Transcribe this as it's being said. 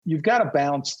you've got to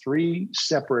balance three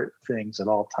separate things at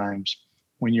all times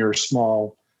when you're a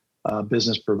small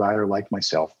business provider like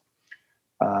myself.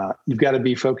 You've got to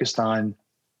be focused on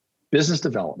business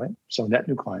development, so net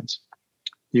new clients.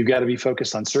 You've got to be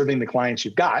focused on serving the clients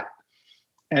you've got,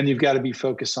 and you've got to be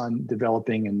focused on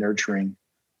developing and nurturing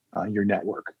your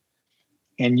network.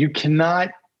 And you cannot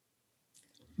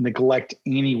neglect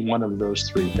any one of those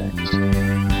three things.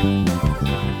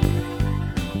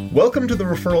 Welcome to the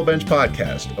Referral Bench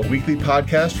Podcast, a weekly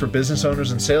podcast for business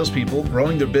owners and salespeople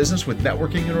growing their business with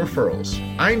networking and referrals.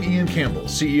 I'm Ian Campbell,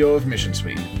 CEO of Mission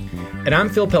Suite. And I'm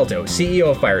Phil Pelto,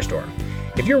 CEO of Firestorm.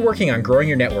 If you're working on growing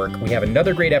your network, we have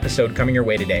another great episode coming your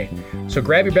way today. So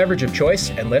grab your beverage of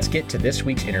choice and let's get to this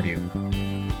week's interview.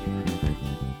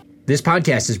 This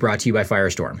podcast is brought to you by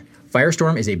Firestorm.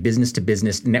 Firestorm is a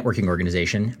business-to-business networking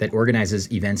organization that organizes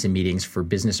events and meetings for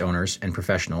business owners and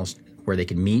professionals where they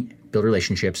can meet, build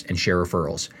relationships, and share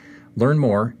referrals. Learn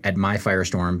more at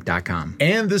myfirestorm.com.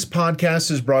 And this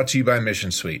podcast is brought to you by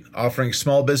Mission Suite, offering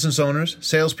small business owners,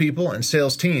 salespeople, and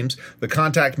sales teams the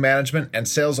contact management and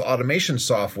sales automation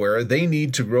software they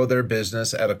need to grow their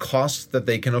business at a cost that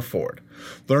they can afford.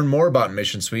 Learn more about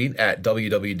Mission Suite at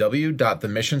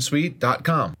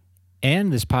www.themissionsuite.com.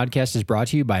 And this podcast is brought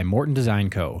to you by Morton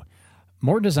Design Co.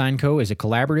 Morton Design Co. is a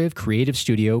collaborative, creative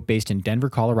studio based in Denver,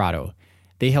 Colorado.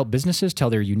 They help businesses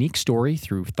tell their unique story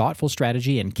through thoughtful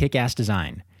strategy and kick-ass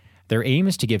design. Their aim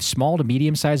is to give small to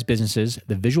medium-sized businesses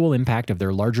the visual impact of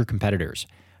their larger competitors.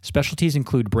 Specialties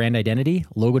include brand identity,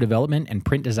 logo development, and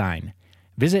print design.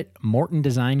 Visit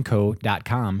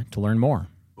mortondesignco.com to learn more.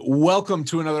 Welcome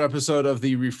to another episode of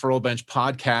the Referral Bench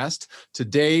Podcast.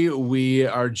 Today, we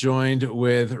are joined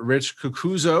with Rich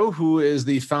Cocuzzo, who is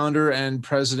the founder and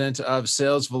president of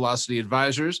Sales Velocity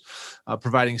Advisors,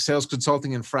 providing sales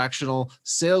consulting and fractional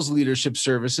sales leadership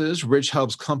services. Rich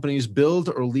helps companies build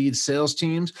or lead sales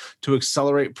teams to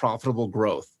accelerate profitable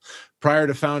growth. Prior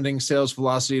to founding Sales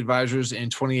Velocity Advisors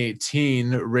in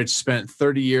 2018, Rich spent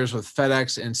 30 years with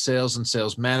FedEx in sales and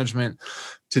sales management.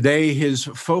 Today, his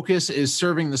focus is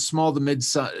serving the small to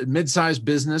mid-sized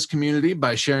business community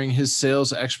by sharing his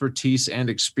sales expertise and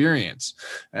experience.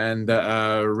 And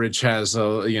Rich has,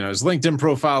 his LinkedIn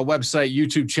profile, website,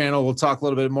 YouTube channel. We'll talk a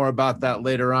little bit more about that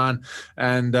later on,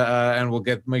 and we'll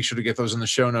make sure to get those in the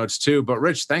show notes too. But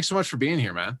Rich, thanks so much for being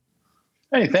here, man.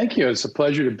 Hey, thank you. It's a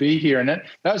pleasure to be here. And that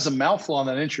was a mouthful on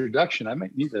that introduction. I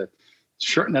might need to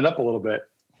shorten it up a little bit.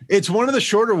 It's one of the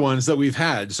shorter ones that we've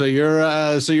had. So you're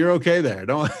okay there.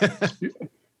 Don't You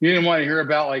didn't want to hear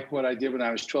about like what I did when I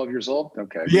was 12 years old?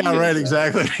 Okay. Yeah, right.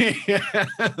 Exactly. Yeah,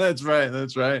 that's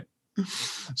right.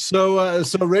 So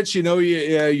Rich, you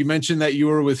mentioned that you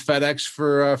were with FedEx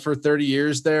for 30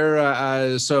 years there.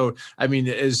 Kind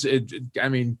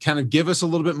of give us a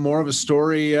little bit more of a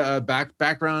story,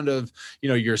 background of,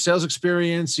 your sales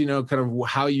experience, kind of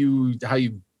how you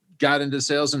got into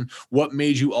sales and what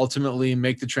made you ultimately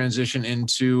make the transition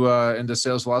into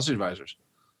Sales Velocity Advisors.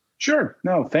 Sure.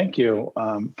 No, thank you.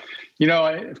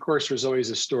 Of course, there's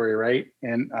always a story, right?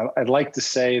 And I'd like to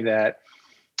say that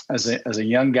as a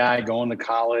young guy going to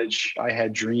college, I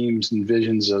had dreams and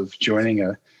visions of joining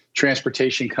a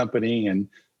transportation company and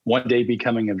one day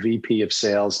becoming a VP of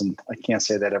sales. And I can't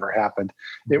say that ever happened.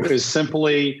 It was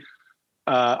simply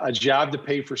a job to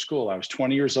pay for school. I was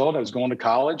 20 years old. I was going to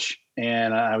college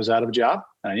and I was out of a job.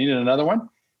 I needed another one.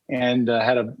 And I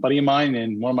had a buddy of mine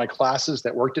in one of my classes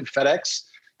that worked at FedEx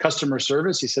customer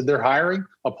service. He said, they're hiring,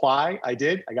 apply. I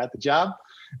did. I got the job.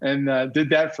 And did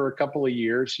that for a couple of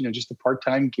years, just a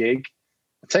part-time gig.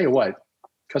 I'll tell you what,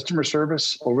 customer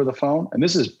service over the phone. And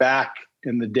this is back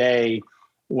in the day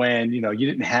when, you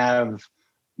didn't have,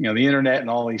 the internet and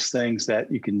all these things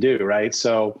that you can do, right?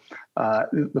 So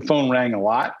the phone rang a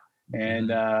lot and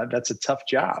that's a tough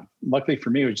job. Luckily for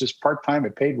me, it was just part-time.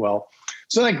 It paid well.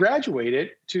 So then I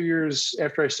graduated 2 years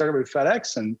after I started with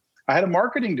FedEx and I had a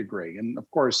marketing degree. And of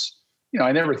course,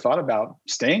 I never thought about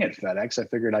staying at FedEx. I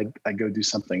figured I'd go do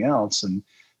something else. And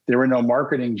there were no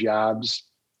marketing jobs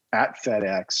at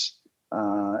FedEx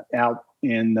out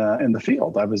in the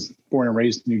field. I was born and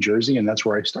raised in New Jersey, and that's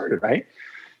where I started, right?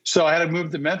 So I had to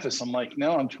move to Memphis. I'm like,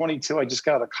 no, I'm 22. I just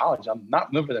got out of college. I'm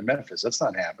not moving to Memphis. That's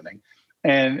not happening.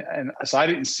 And so I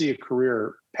didn't see a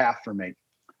career path for me.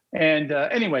 And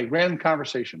anyway, random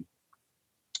conversation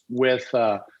with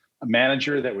a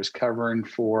manager that was covering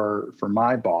for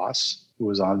my boss who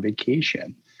was on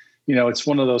vacation. It's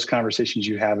one of those conversations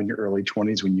you have in your early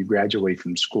 20s when you graduate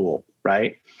from school,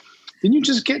 right? Didn't you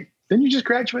just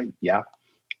graduate? Yeah.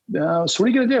 So what are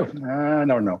you going to do?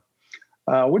 No.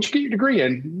 What'd you get your degree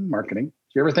in? Marketing. Did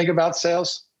you ever think about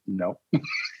sales? No.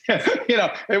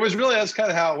 That's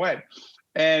kind of how it went.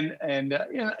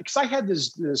 because I had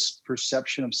this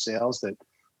perception of sales that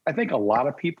I think a lot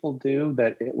of people do,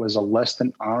 that it was a less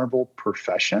than honorable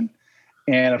profession.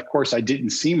 And of course, I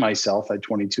didn't see myself at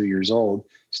 22 years old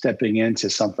stepping into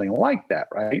something like that,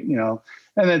 right?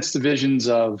 And it's divisions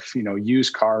of,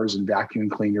 used cars and vacuum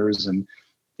cleaners and,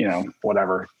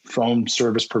 whatever, phone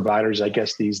service providers, I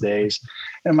guess, these days.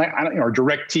 And or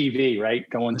direct TV, right?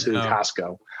 Going to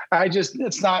Costco. I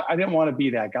didn't want to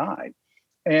be that guy.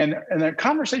 And the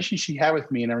conversation she had with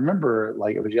me, and I remember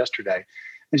like it was yesterday,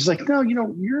 and she's like, no,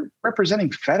 you're representing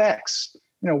FedEx.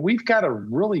 We've got a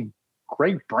really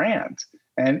great brand.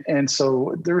 And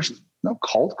so there's no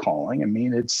cold calling. I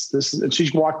mean, it's this, and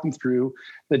she's walking through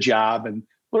the job, and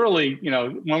literally,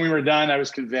 when we were done, I was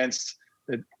convinced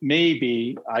that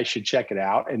maybe I should check it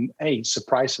out. And hey,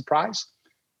 surprise, surprise,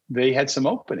 they had some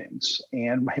openings,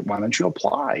 and why don't you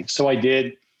apply? So I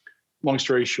did. Long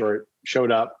story short,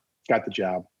 showed up, got the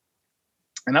job.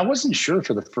 And I wasn't sure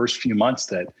for the first few months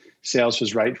that sales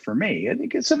was right for me. I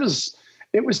think it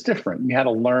was different. You had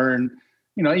to learn,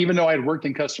 even though I'd worked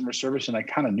in customer service and I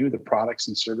kind of knew the products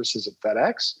and services of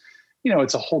FedEx,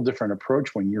 it's a whole different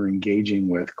approach when you're engaging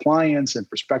with clients and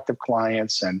prospective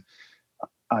clients and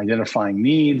identifying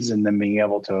needs and then being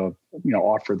able to,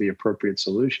 offer the appropriate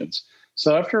solutions.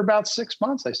 So after about 6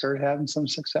 months, I started having some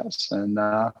success, and,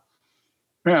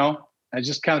 I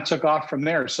just kind of took off from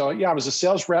there. So yeah, I was a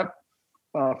sales rep,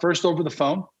 first over the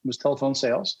phone. It was telephone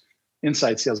sales,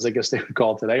 inside sales, I guess they would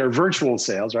call it today, or virtual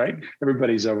sales, right?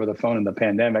 Everybody's over the phone in the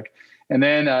pandemic. And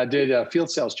then did a field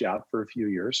sales job for a few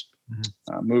years.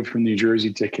 Mm-hmm. Moved from New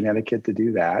Jersey to Connecticut to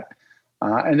do that.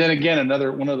 And then again,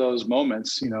 another one of those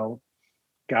moments,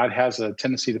 God has a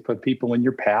tendency to put people in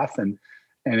your path and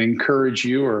encourage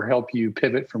you or help you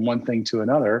pivot from one thing to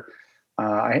another.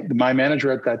 My manager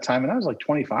at that time, and I was like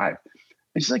 25,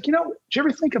 and she's like, did you ever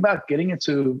think about getting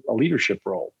into a leadership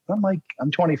role? I'm like,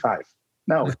 I'm 25.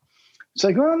 No. It's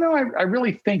like, oh, no, I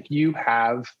really think you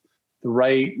have the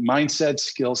right mindset,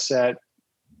 skill set,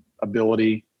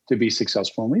 ability to be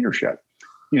successful in leadership.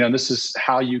 This is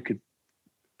how you could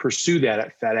pursue that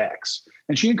at FedEx.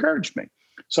 And she encouraged me.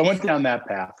 So I went down that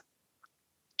path,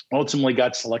 ultimately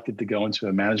got selected to go into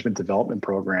a management development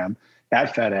program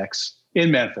at FedEx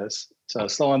in Memphis. So I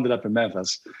still ended up in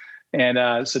Memphis.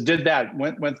 And so did that,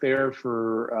 went there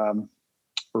for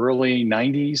early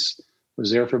 90s,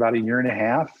 was there for about a year and a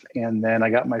half. And then I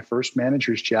got my first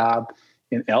manager's job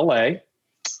in LA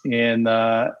in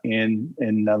the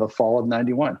fall of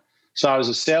 91. So I was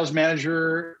a sales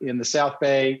manager in the South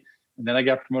Bay, and then I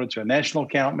got promoted to a national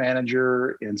account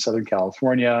manager in Southern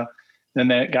California. Then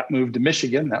that got moved to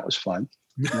Michigan. That was fun.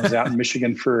 I was out in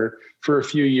Michigan for a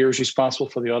few years, responsible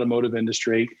for the automotive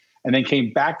industry, and then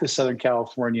came back to Southern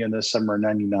California in the summer of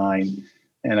 99.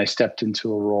 And I stepped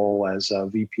into a role as a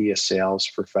VP of sales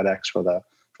for FedEx for the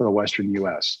Western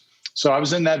US. So I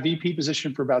was in that VP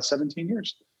position for about 17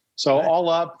 years. So all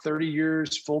up, 30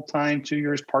 years full-time, 2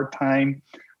 years part-time,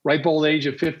 ripe old age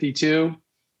of 52.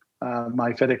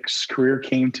 My FedEx career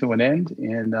came to an end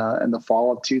in the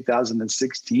fall of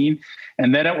 2016.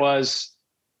 And then it was,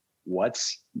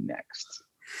 what's next?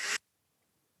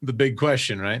 The big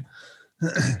question, right?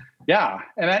 Yeah.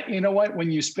 And you know what,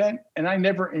 I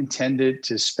never intended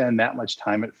to spend that much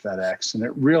time at FedEx.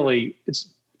 And it's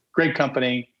great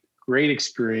company, great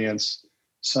experience,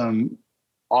 some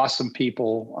awesome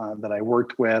people that I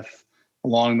worked with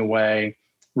along the way,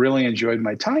 really enjoyed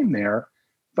my time there.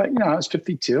 But, I was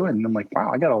 52 and I'm like, wow,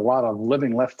 I got a lot of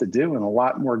living left to do and a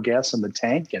lot more gas in the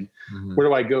tank. And where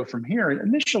do I go from here? And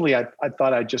initially, I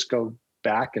thought I'd just go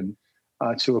back and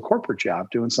to a corporate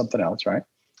job, doing something else, right?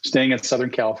 Staying in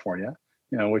Southern California,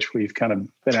 which we've kind of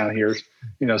been out here,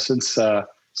 since the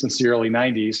early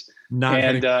 90s. Not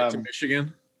heading back to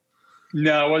Michigan?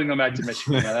 No, I wasn't going back to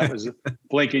Michigan. That was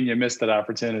blinking, you missed that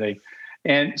opportunity.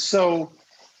 And so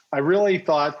I really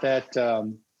thought that,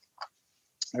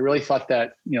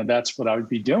 that's what I would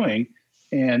be doing.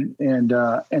 And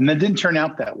that didn't turn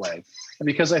out that way. And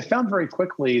because I found very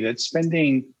quickly that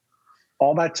spending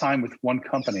all that time with one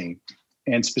company,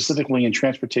 and specifically in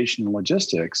transportation and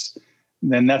logistics,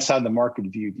 then that's how the market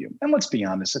viewed you. And let's be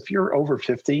honest, if you're over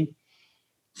 50,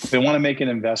 they want to make an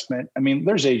investment. I mean,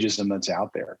 there's ageism that's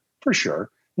out there for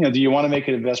sure. Do you want to make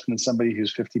an investment in somebody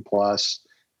who's 50 plus,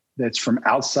 that's from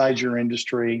outside your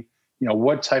industry?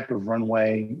 What type of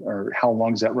runway or how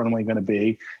long is that runway going to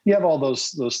be? You have all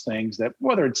those things that,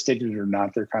 whether it's stated or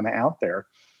not, they're kind of out there.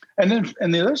 And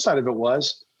the other side of it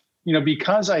was,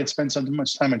 because I had spent so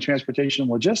much time in transportation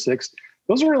and logistics,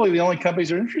 those are really the only companies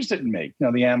that are interested in me,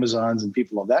 the Amazons and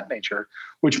people of that nature,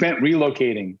 which meant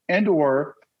relocating and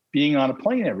or being on a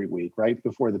plane every week, right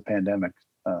before the pandemic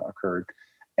occurred.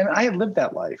 And I had lived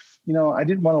that life. I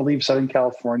didn't want to leave Southern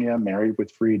California, married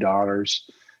with 3 daughters.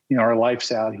 Our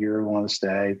life's out here. We want to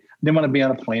stay. Didn't want to be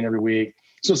on a plane every week.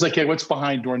 So it's like, hey, what's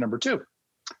behind door number 2?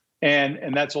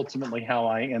 And that's ultimately how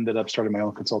I ended up starting my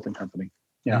own consulting company.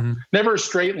 Yeah. Mm-hmm. Never a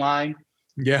straight line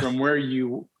from where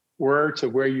you were to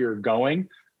where you're going.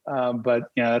 But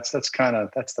that's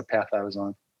the path I was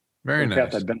on. Very nice.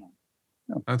 Path I've been on.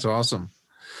 Yeah. That's awesome.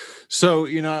 So,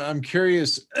 I'm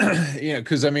curious,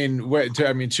 because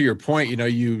to your point,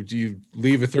 you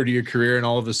leave a 30-year career and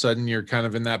all of a sudden you're kind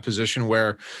of in that position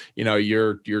where,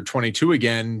 you're 22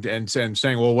 again and saying,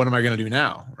 well, what am I going to do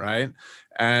now? Right.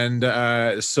 And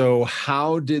so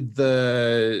how did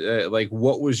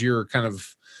what was your kind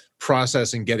of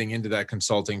process in getting into that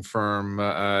consulting firm?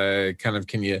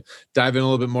 Can you dive in a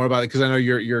little bit more about it? Because I know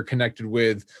you're connected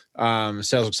with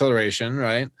Sales Acceleration,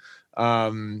 right?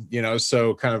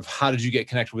 So kind of how did you get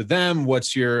connected with them?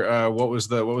 What's your what was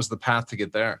the path to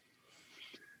get there?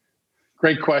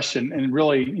 Great question, and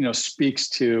really speaks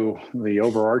to the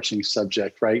overarching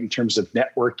subject, right, in terms of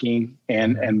networking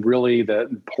and really the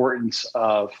importance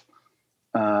of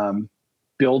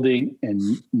building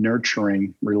and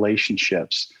nurturing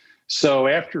relationships. So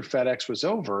after FedEx was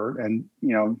over and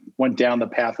went down the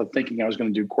path of thinking I was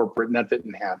going to do corporate, and that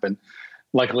didn't happen.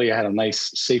 Luckily, I had a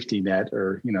nice safety net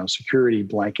or security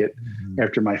blanket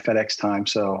after my FedEx time,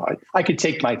 so I could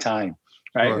take my time,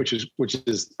 right? Sure. Which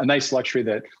is a nice luxury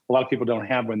that a lot of people don't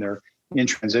have when they're in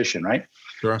transition, right?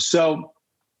 Sure. So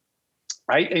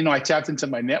I tapped into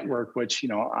my network, which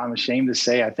I'm ashamed to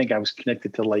say I think I was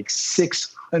connected to like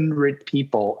 600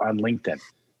 people on LinkedIn,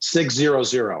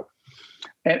 600,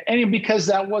 and because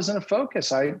that wasn't a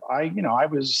focus, I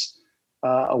was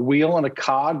a wheel and a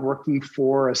cog working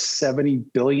for a $70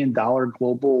 billion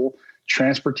global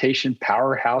transportation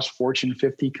powerhouse Fortune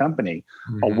 50 company,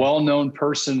 a well-known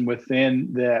person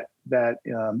within that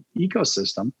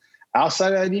ecosystem.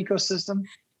 Outside of that ecosystem,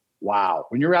 wow.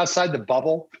 When you're outside the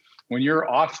bubble, when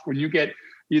you get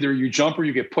either you jump or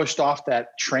you get pushed off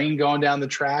that train going down the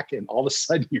track and all of a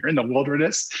sudden you're in the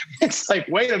wilderness, it's like,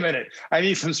 wait a minute, I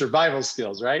need some survival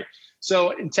skills, right?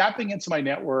 So in tapping into my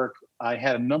network, I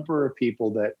had a number of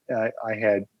people that I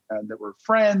had that were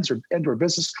friends or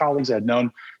business colleagues I had known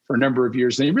for a number of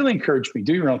years. And they really encouraged me,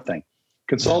 do your own thing.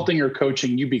 Consulting or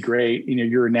coaching, you'd be great.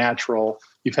 You're a natural.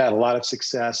 You've had a lot of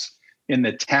success in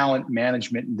the talent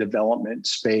management and development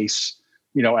space,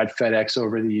 at FedEx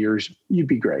over the years. You'd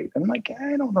be great. And I'm like,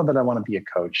 I don't know that I want to be a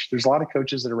coach. There's a lot of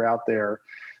coaches that are out there.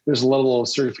 There's a level of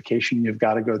certification you've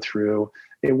got to go through.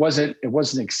 It wasn't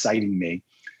exciting me.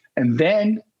 And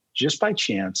then just by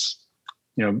chance,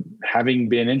 having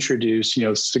been introduced,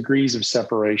 degrees of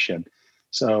separation.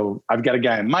 So I've got a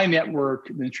guy in my network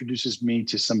that introduces me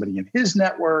to somebody in his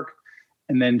network.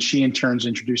 And then she in turn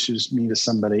introduces me to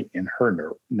somebody in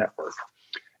her network.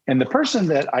 And the person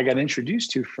that I got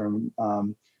introduced to from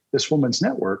this woman's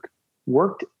network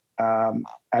worked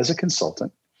as a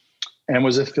consultant and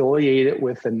was affiliated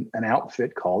with an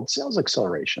outfit called Sales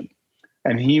Acceleration.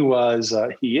 And he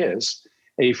is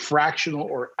a fractional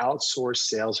or outsourced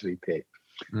sales VP.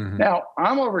 Now,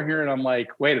 I'm over here and I'm like,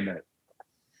 wait a minute.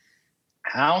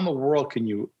 How in the world can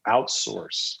you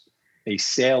outsource a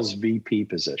sales VP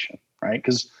position, right?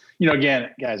 Because,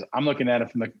 again, guys, I'm looking at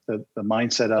it from the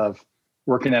mindset of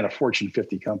working at a Fortune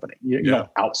 50 company. You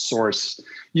don't outsource.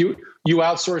 You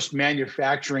outsource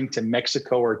manufacturing to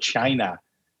Mexico or China,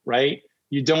 right?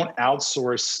 You don't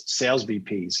outsource sales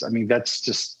VPs. I mean, that's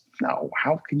just, no,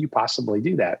 how can you possibly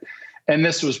do that? And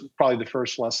this was probably the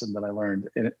first lesson that I learned,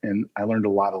 and I learned a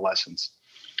lot of lessons.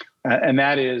 And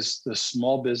that is the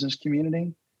small business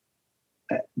community.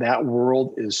 That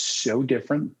world is so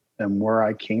different than where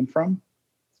I came from.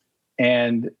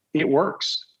 And it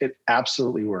works. It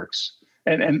absolutely works.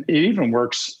 And it even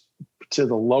works to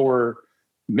the lower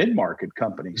mid-market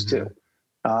companies too.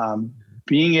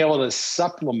 Being able to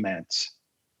supplement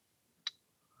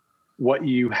what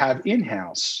you have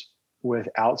in-house with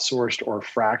outsourced or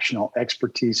fractional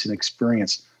expertise and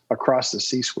experience across the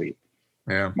C-suite.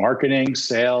 Yeah. Marketing,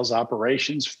 sales,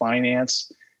 operations,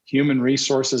 finance, human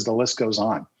resources, the list goes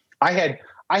on. I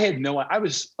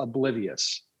was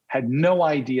oblivious, had no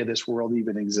idea this world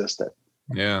even existed.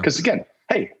 Yeah. Because again,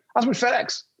 hey, I was with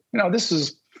FedEx.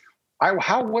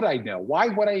 How would I know? Why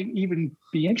would I even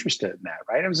be interested in that?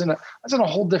 Right. I was in a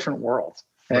whole different world.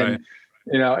 And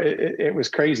it was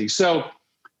crazy. So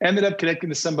ended up connecting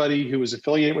to somebody who was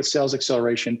affiliated with Sales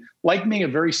Acceleration. Like me, a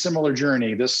very similar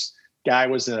journey. This guy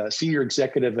was a senior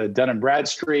executive at Dun &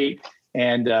 Bradstreet,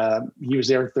 and he was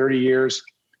there 30 years.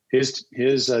 His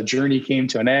journey came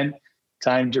to an end.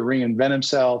 Time to reinvent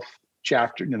himself.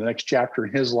 The next chapter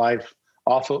in his life.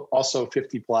 also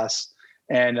 50 plus,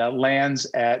 and lands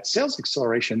at Sales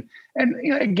Acceleration. And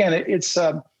again, it's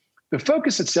the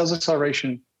focus at Sales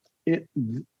Acceleration.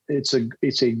 It's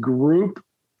a group,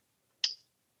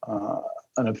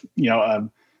 an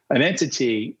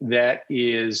entity that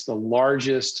is the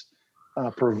largest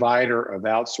provider of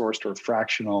outsourced or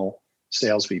fractional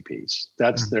sales VPs.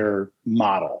 That's their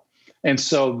model. And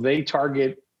so they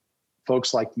target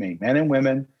folks like me, men and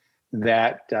women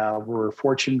that were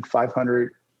Fortune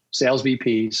 500 sales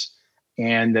VPs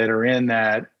and that are in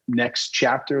that next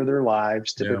chapter of their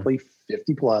lives, typically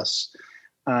 50 plus,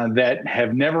 that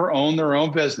have never owned their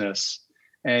own business.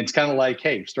 And it's kind of like,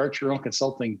 hey, start your own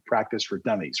consulting practice for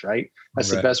dummies, right?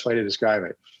 That's the best way to describe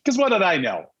it. Because what did I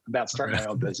know about starting my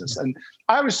own business? And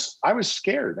I was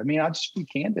scared. I mean, I'll just be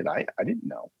candid. I didn't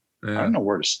know. I don't know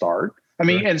where to start. I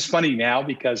mean, and it's funny now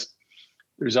because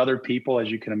there's other people,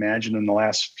 as you can imagine, in the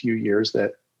last few years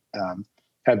that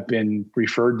have been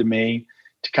referred to me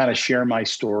to kind of share my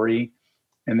story.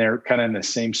 And they're kind of in the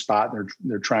same spot.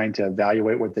 They're trying to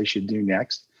evaluate what they should do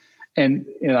next. And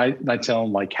I tell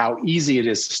them like how easy it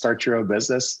is to start your own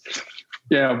business,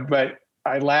 but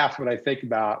I laugh when I think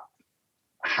about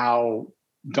how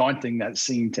daunting that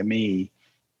seemed to me,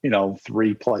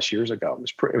 3+ years ago.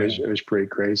 It was pretty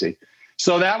crazy.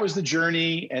 So that was the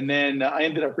journey. And then I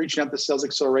ended up reaching out to Sales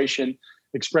Acceleration,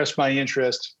 expressed my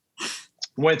interest,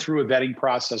 went through a vetting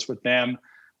process with them.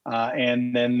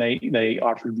 And then they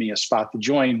offered me a spot to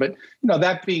join. But,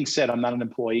 that being said, I'm not an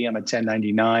employee. I'm a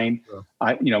 1099.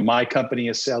 Sure. My company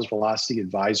is Sales Velocity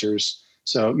Advisors.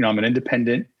 So, I'm an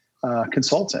independent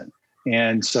consultant.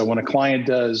 And so when a client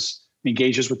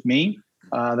engages with me,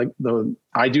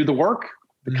 I do the work,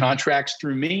 the contracts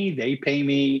through me, they pay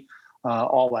me,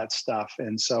 all that stuff.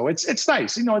 And so it's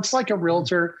nice. It's like a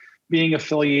realtor being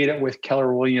affiliated with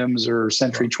Keller Williams or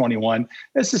Century 21.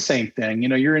 It's the same thing.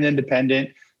 You're an independent,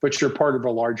 but you're part of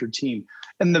a larger team.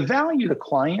 And the value to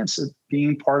clients of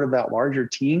being part of that larger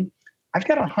team, I've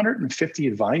got 150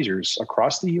 advisors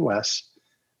across the US,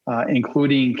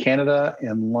 including Canada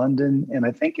and London, and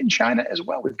I think in China as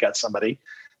well. We've got somebody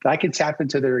that I can tap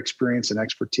into their experience and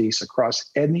expertise across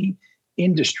any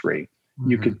industry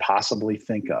you could possibly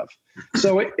think of.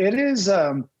 So it is,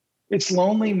 it's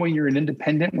lonely when you're an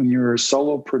independent, when you're a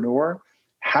solopreneur.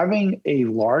 Having a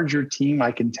larger team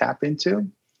I can tap into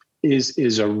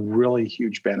is a really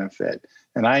huge benefit.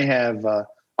 And I have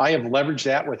leveraged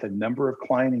that with a number of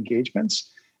client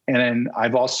engagements. And then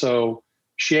I've also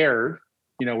shared,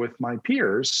 with my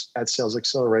peers at Sales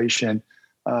Acceleration,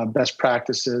 best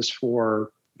practices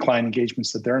for client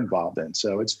engagements that they're involved in.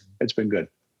 So it's been good.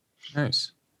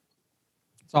 Nice.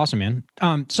 It's awesome, man.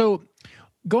 So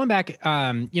going back,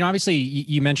 obviously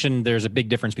you mentioned there's a big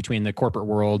difference between the corporate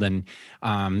world and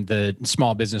the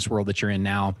small business world that you're in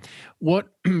now. What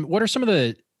are some of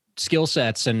the skill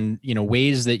sets and,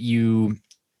 ways that you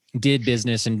did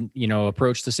business and,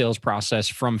 approached the sales process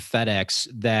from FedEx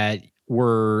that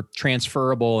were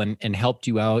transferable and helped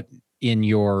you out in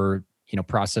your,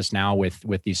 process now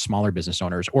with these smaller business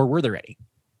owners, or were there any?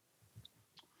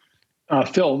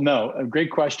 Phil, no, a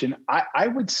great question. I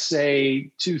would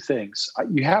say two things.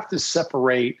 You have to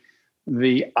separate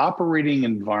the operating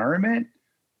environment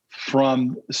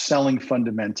from selling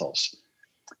fundamentals.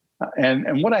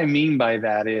 And what I mean by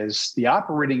that is the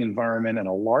operating environment in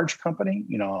a large company,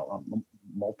 a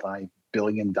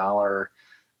multi-billion-dollar,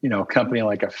 company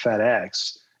like a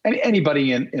FedEx, and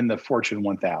anybody in the Fortune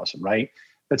 1000, right?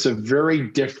 That's a very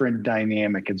different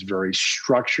dynamic. It's very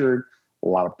structured. A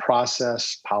lot of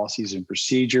process, policies, and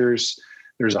procedures.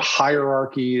 There's a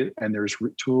hierarchy, and there's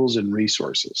tools and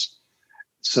resources.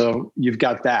 So you've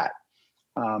got that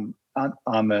and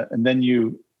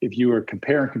then if you were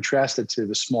compare and contrast it to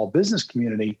the small business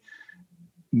community,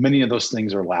 many of those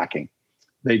things are lacking.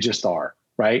 They just are,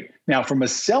 right? Now, from a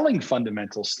selling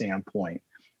fundamental standpoint,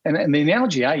 and the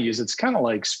analogy I use, it's kind of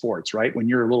like sports, right? When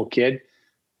you're a little kid,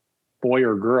 boy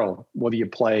or girl, whether you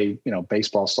play,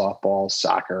 baseball, softball,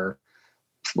 soccer,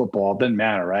 football, doesn't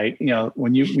matter, right?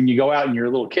 When you go out and you're a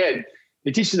little kid,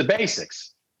 they teach you the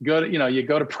basics. You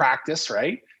go to practice,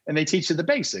 right? And they teach you the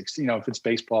basics. If it's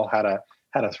baseball, how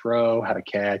to throw, how to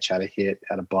catch, how to hit,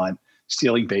 how to bunt,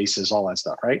 stealing bases, all that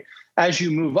stuff, right? As you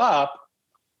move up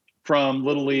from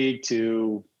little league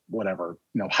to whatever,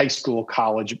 high school,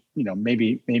 college,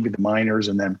 maybe the minors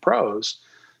and then pros,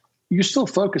 you still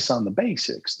focus on the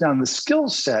basics. Now, the skill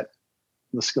set,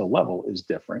 the skill level is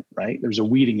different, right? There's a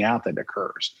weeding out that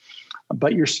occurs,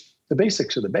 but the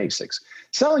basics are the basics.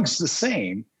 Selling's the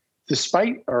same,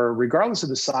 despite or regardless of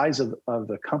the size of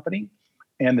the company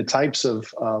and the types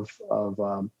of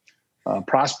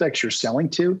prospects you're selling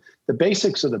to, the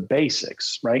basics are the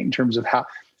basics, right? In terms of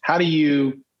how do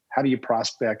you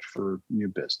prospect for new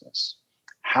business?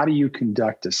 How do you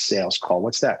conduct a sales call?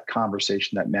 What's that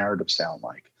conversation, that narrative sound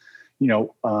like?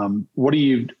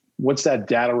 What's that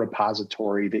data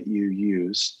repository that you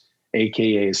use,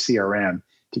 AKA CRM,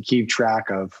 to keep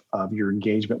track of your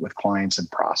engagement with clients and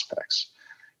prospects?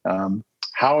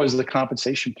 How is the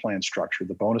compensation plan structured,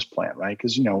 the bonus plan, right?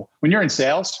 Because, when you're in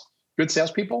sales, good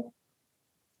salespeople,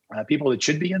 people that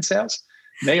should be in sales,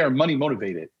 they are money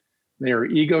motivated. They are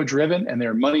ego driven and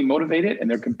they're money motivated and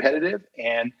they're competitive.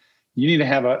 And you need to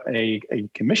have a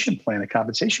commission plan, a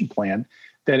compensation plan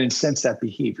that incents that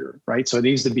behavior, right? So it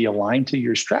needs to be aligned to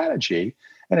your strategy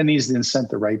and it needs to incent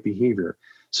the right behavior.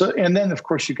 So, and then of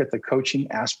course you get the coaching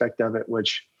aspect of it,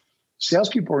 which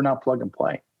salespeople are not plug and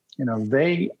play.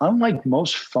 They, unlike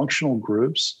most functional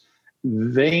groups,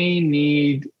 they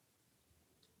need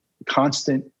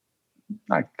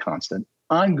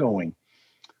ongoing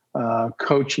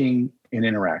coaching and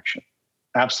interaction.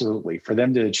 Absolutely, for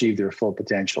them to achieve their full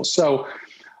potential. So,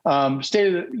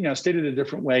 stated a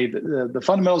different way, the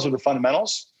fundamentals are the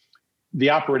fundamentals. The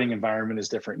operating environment is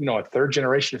different. A third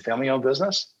generation family-owned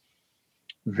business,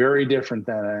 very different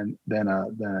than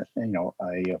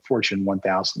a Fortune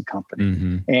 1000 company.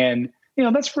 Mm-hmm. And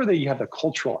that's where you have the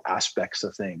cultural aspects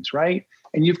of things, right?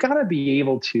 And you've got to be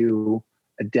able to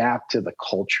adapt to the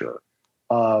culture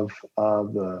of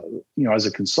the as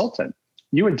a consultant.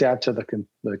 You adapt to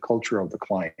the culture of the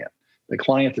client. The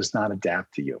client does not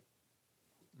adapt to you.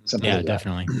 Yeah,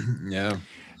 definitely. Yeah.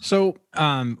 So,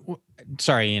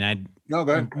 sorry, and go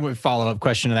ahead. Follow-up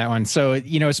question to that one. So,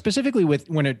 specifically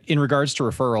in regards to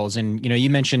referrals, and you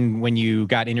mentioned when you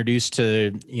got introduced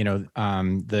to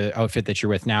the outfit that you're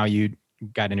with now, you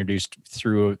got introduced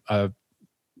through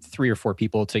 3 or 4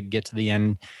 people to get to the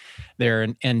end there,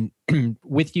 and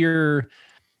with your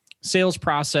sales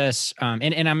process,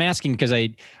 and I'm asking because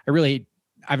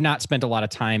I've not spent a lot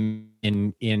of time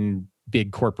in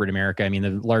big corporate America. I mean,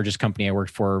 the largest company I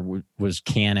worked for was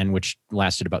Canon, which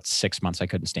lasted about 6 months. I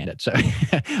couldn't stand it. So,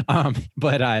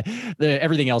 but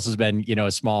everything else has been,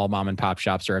 small mom and pop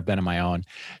shops, or I've been on my own.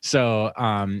 So,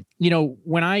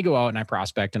 when I go out and I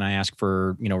prospect and I ask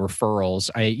for, referrals,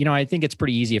 I think it's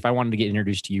pretty easy. If I wanted to get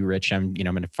introduced to you, Rich, I'm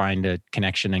going to find a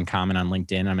connection in common on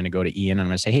LinkedIn. I'm going to go to Ian and I'm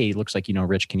going to say, hey, it looks like,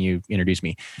 Rich, can you introduce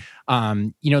me?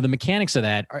 The mechanics of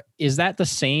that, is that the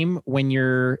same when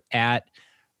you're at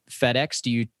FedEx? Do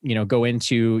you go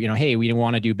into, hey, we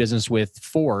want to do business with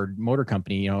Ford Motor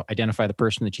Company, identify the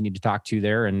person that you need to talk to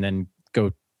there and then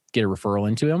go get a referral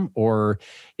into them? Or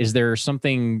is there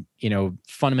something,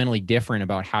 fundamentally different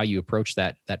about how you approach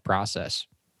that process?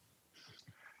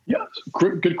 Yeah,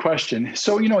 good question.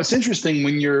 So, it's interesting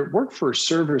when you work for a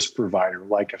service provider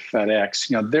like a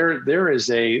FedEx, there is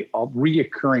a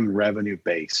reoccurring revenue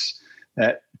base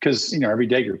that, because every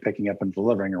day you're picking up and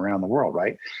delivering around the world,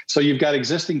 right? So you've got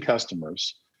existing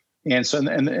customers, and so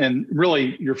and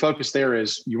really your focus there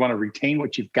is you want to retain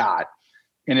what you've got,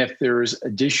 and if there's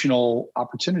additional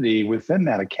opportunity within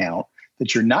that account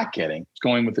that you're not getting,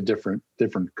 going with a different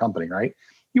company, right?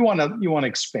 You want to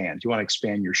expand. You want to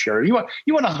expand your share. You want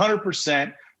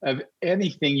 100% of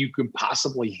anything you can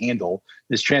possibly handle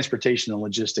is transportation and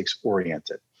logistics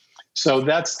oriented. So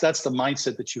that's the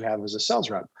mindset that you have as a sales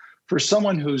rep. For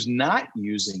someone who's not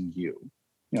using you,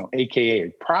 AKA a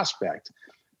prospect,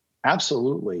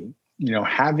 absolutely,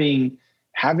 having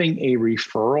a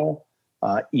referral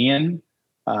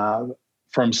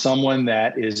from someone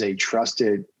that is a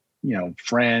trusted,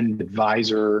 friend,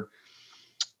 advisor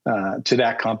to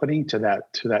that company, to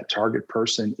that target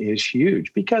person is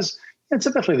huge, because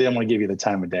typically they don't want to give you the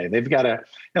time of day. They've got to,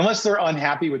 unless they're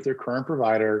unhappy with their current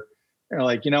provider, they're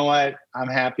like, you know what, I'm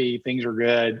happy, things are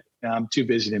good. I'm too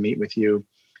busy to meet with you.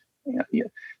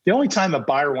 The only time a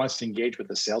buyer wants to engage with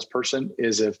a salesperson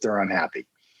is if they're unhappy,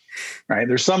 right?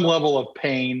 There's some level of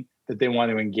pain that they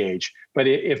want to engage. But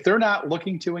if they're not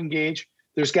looking to engage,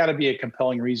 there's got to be a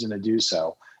compelling reason to do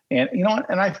so. And,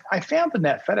 I found in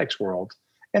that FedEx world,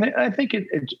 and I think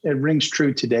it rings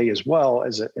true today as well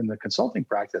as in the consulting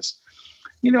practice,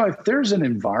 if there's an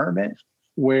environment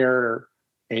where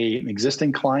an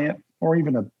existing client, or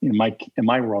even in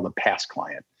my world, a past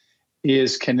client,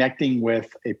 is connecting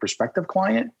with a prospective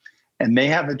client, and they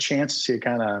have a chance to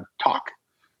kind of talk.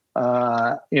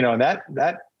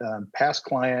 That past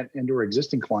client and or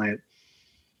existing client,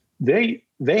 they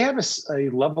have a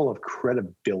level of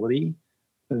credibility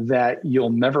that you'll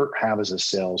never have as a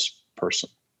salesperson.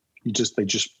 They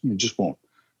just won't,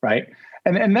 right?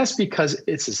 And that's because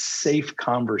it's a safe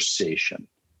conversation.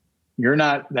 You're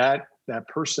not that that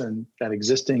person, that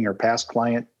existing or past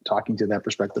client talking to that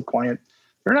prospective client,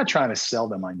 they're not trying to sell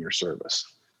them on your service.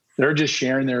 They're just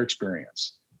sharing their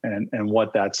experience and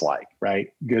what that's like, right?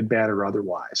 Good, bad, or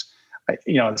otherwise.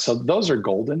 So those are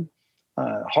golden.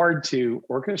 Hard to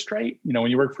orchestrate.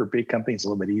 When you work for a big company, it's a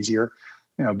little bit easier.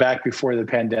 Back before the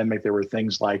pandemic, there were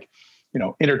things like,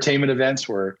 entertainment events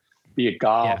where, be it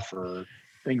golf or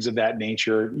things of that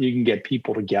nature, you can get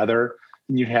people together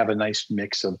and you have a nice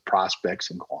mix of prospects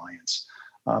and clients.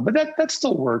 But that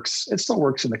still works. It still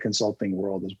works in the consulting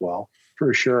world as well,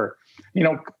 for sure.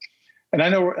 And I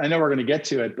know we're going to get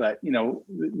to it, but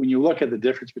when you look at the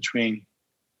difference between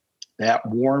that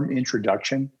warm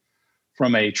introduction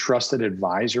from a trusted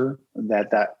advisor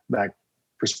that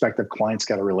prospective client's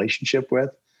got a relationship with,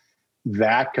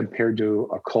 that compared to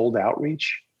a cold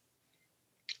outreach,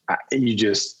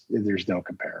 there's no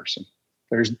comparison.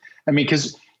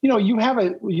 Because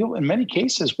in many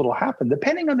cases, what'll happen,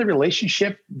 depending on the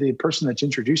relationship the person that's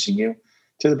introducing you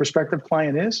to the prospective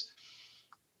client is,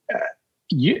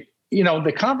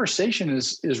 the conversation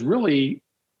is really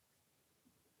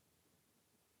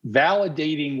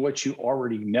validating what you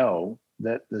already know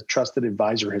that the trusted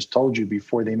advisor has told you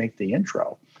before they make the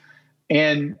intro.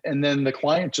 And then the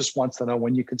client just wants to know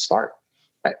when you can start.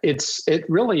 It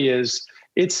really is.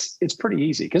 It's pretty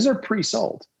easy because they're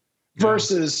pre-sold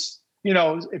versus,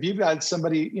 if you've got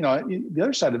somebody, the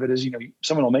other side of it is,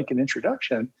 someone will make an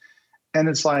introduction and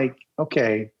it's like,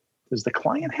 okay, does the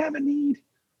client have a need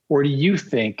or do you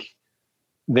think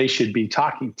they should be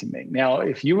talking to me? Now,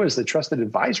 if you as the trusted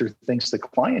advisor thinks the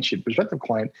prospective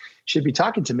client should be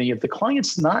talking to me, if the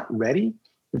client's not ready,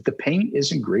 if the pain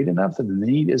isn't great enough, if the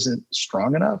need isn't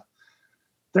strong enough,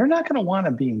 they're not going to want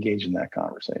to be engaged in that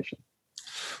conversation.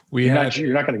 You're not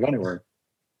going to go anywhere.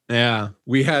 Yeah,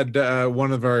 we had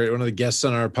one of the guests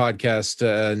on our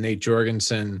podcast, Nate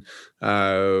Jorgensen,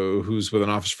 who's with an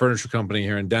office furniture company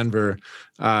here in Denver,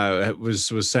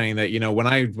 was saying that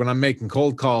when I'm making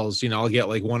cold calls, I'll get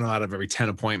like 1 out of every 10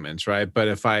 appointments, right? But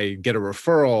if I get a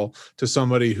referral to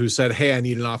somebody who said, "Hey, I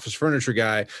need an office furniture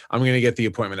guy," I'm going to get the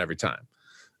appointment every time,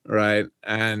 right?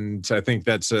 And I think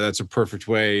that's a perfect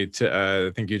way to.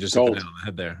 I think you just hit the nail on the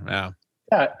head there. Yeah.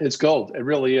 Yeah, it's gold. It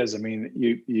really is. I mean,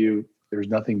 there's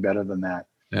nothing better than that.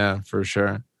 Yeah, for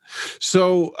sure.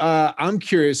 So I'm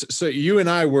curious. So you and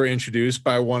I were introduced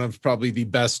by one of probably the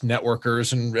best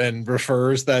networkers and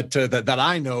referrers that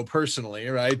I know personally,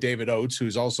 right? David Oates,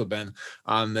 who's also been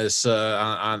on this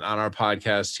on our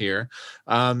podcast here.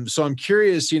 So I'm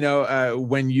curious,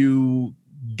 when you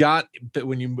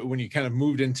kind of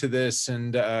moved into this,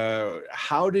 and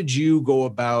how did you go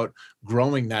about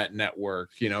growing that network,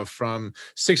 from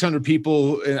 600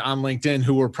 people on LinkedIn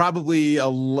who were probably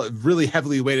really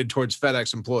heavily weighted towards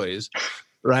FedEx employees,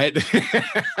 right?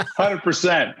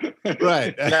 100%.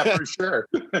 Right. Yeah, for sure.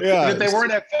 Yeah. If they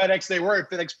weren't at FedEx, they were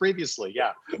at FedEx previously.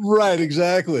 Yeah. Right.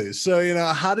 Exactly. So,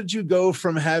 how did you go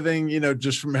from having,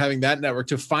 just from having that network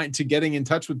to getting in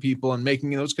touch with people and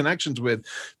making those connections with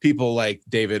people like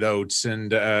David Oates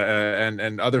and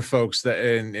other folks that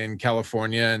in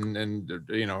California and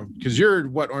because you're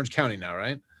Orange County now,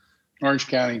 right? Orange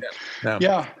County.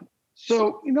 Yeah.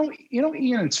 So,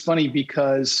 Ian, it's funny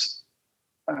because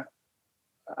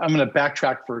I'm going to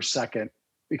backtrack for a second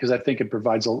because I think it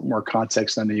provides a little more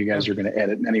context than you guys are going to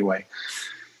edit anyway.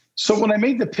 So when I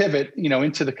made the pivot,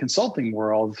 into the consulting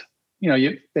world,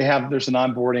 there's an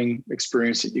onboarding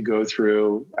experience that you go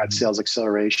through at Sales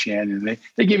Acceleration, and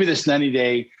they give you this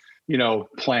 90-day,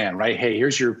 plan, right? Hey,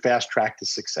 here's your fast track to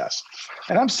success.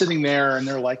 And I'm sitting there and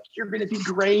they're like, you're going to be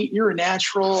great. You're a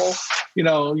natural,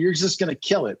 you're just going to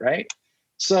kill it. Right.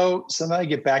 So then I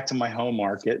get back to my home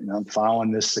market and I'm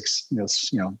following this,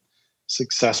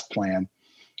 success plan.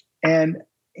 And,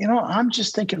 I'm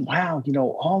just thinking, wow,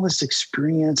 all this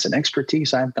experience and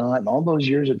expertise I've got and all those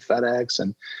years at FedEx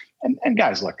and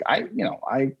guys, look, I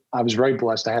was very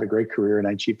blessed. I had a great career and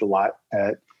I achieved a lot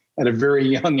at a very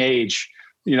young age,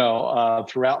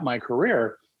 throughout my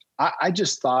career. I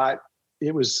just thought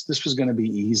this was going to be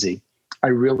easy. I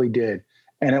really did.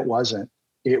 And it wasn't.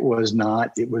 It was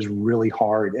not. It was really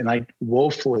hard. And I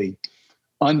woefully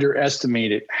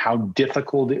underestimated how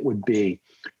difficult it would be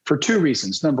for two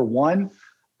reasons. Number one,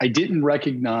 I didn't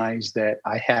recognize that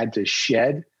I had to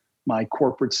shed my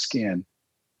corporate skin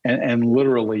and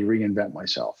literally reinvent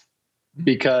myself,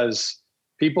 because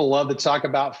people love to talk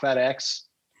about FedEx,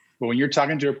 but when you're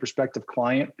talking to a prospective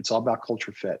client, it's all about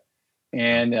culture fit.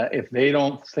 And if they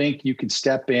don't think you can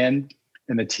step in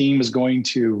and the team is going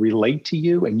to relate to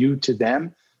you and you to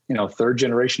them, third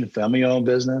generation family-owned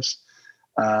business,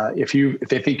 if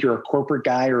they think you're a corporate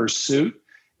guy or a suit,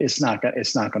 it's not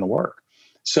going to work.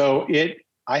 So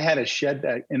I had to shed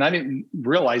that, and I didn't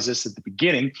realize this at the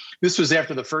beginning. This was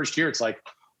after the first year. It's like,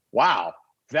 wow,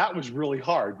 that was really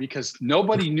hard because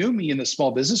nobody knew me in the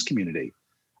small business community.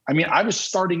 I mean, I was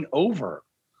starting over,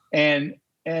 and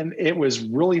it was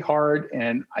really hard.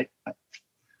 And I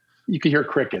you could hear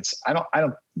crickets.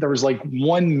 There was like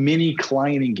one mini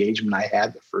client engagement I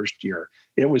had the first year.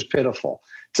 It was pitiful,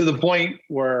 to the point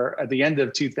where at the end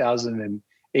of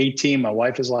 2018, my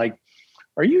wife is like,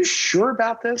 "Are you sure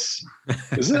about this?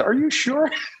 Are you sure?"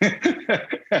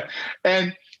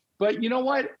 But you know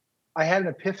what? I had an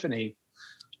epiphany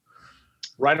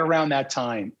right around that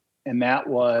time. And that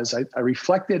was, I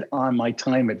reflected on my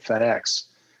time at FedEx.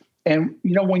 And,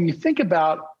 when you think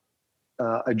about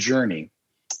a journey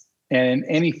and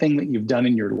anything that you've done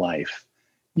in your life,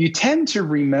 you tend to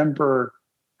remember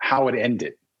how it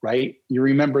ended, right? You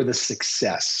remember the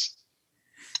success.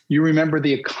 You remember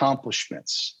the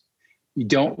accomplishments. You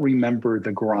don't remember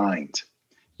the grind.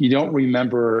 You don't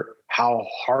remember how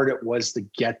hard it was to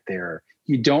get there.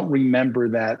 You don't remember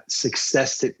that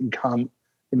success didn't come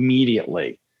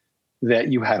immediately, that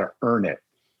you had to earn it.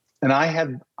 And I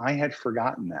had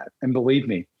forgotten that. And believe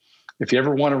me, if you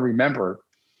ever want to remember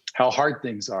how hard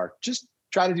things are, just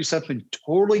try to do something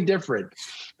totally different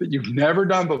that you've never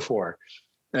done before,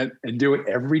 and do it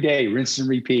every day, rinse and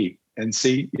repeat, and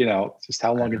see, just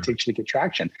how long it takes you to get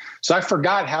traction. So I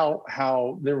forgot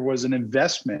how there was an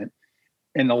investment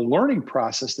in the learning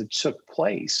process that took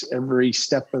place every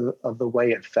step of the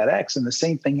way at FedEx. And the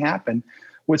same thing happened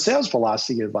with Sales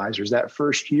Velocity Advisors. That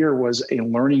first year was a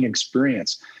learning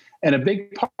experience. And a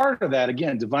big part of that,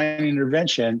 again, Divine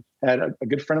Intervention, had a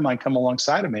good friend of mine come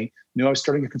alongside of me, knew I was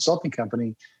starting a consulting company.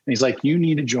 And he's like, "You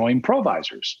need to join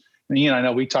Provisors." And I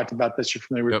know we talked about this, you're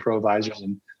familiar with Provisors,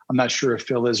 and I'm not sure if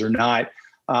Phil is or not.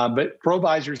 But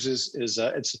Provisors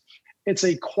it's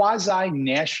a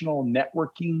quasi-national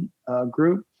networking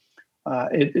group.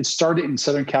 It started in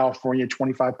Southern California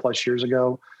 25 plus years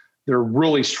ago. They're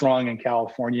really strong in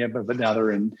California, but now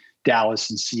they're in Dallas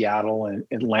and Seattle and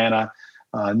Atlanta,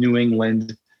 New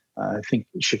England, I think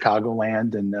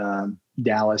Chicagoland and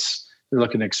Dallas. They're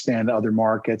looking to expand to other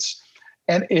markets.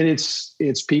 And it's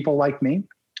people like me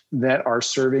that are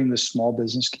serving the small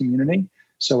business community.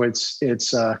 So it's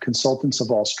consultants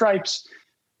of all stripes.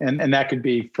 And that could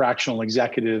be fractional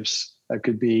executives. That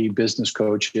could be business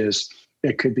coaches.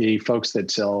 It could be folks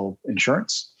that sell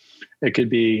insurance. It could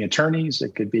be attorneys.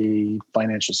 It could be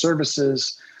financial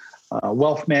services,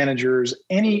 wealth managers,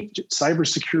 any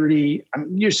cybersecurity.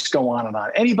 You just go on and on.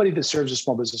 Anybody that serves a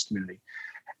small business community.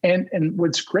 And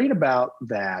what's great about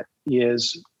that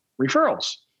is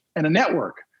referrals and a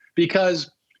network,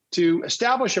 because to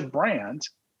establish a brand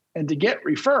and to get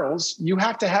referrals, you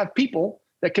have to have people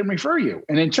that can refer you.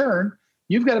 And in turn,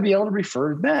 you've got to be able to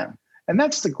refer them. And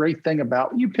that's the great thing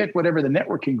about, you pick whatever the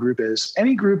networking group is,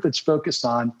 any group that's focused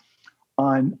on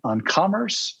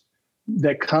commerce,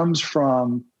 that comes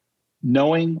from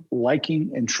knowing,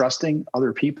 liking, and trusting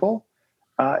other people.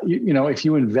 If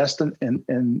you invest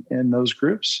in those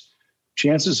groups,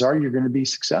 chances are you're going to be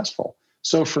successful.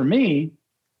 So for me,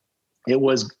 it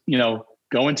was,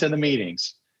 going to the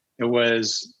meetings. It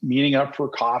was meeting up for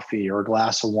coffee or a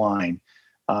glass of wine.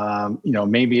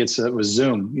 Maybe it was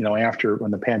Zoom, after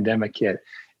when the pandemic hit.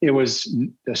 It was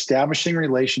establishing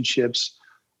relationships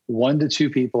 1 to 2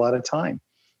 people at a time.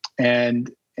 And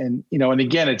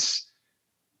again, it's,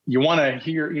 you want to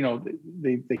hear,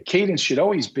 the cadence should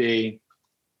always be,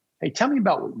 "Hey, tell me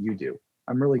about what you do.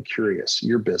 I'm really curious,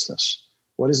 your business.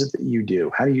 What is it that you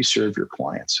do? How do you serve your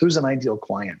clients? Who's an ideal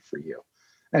client for you?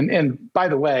 And by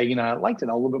the way, I'd like to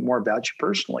know a little bit more about you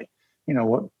personally.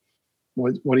 What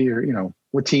are your,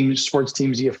 what teams, sports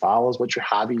teams do you follow? What's your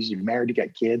hobbies? You're married, you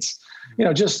got kids,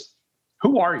 just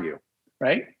who are you?"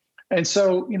 Right. And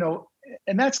so,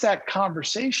 and that's that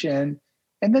conversation.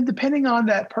 And then depending on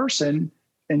that person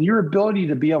and your ability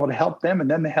to be able to help them and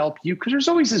them to help you, because there's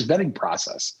always this vetting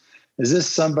process. Is this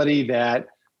somebody that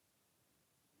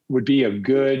would be a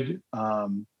good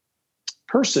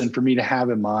person for me to have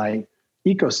in my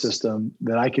ecosystem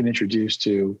that I can introduce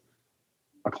to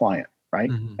a client, right?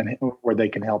 Mm-hmm. And where they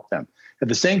can help them. At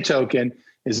the same token,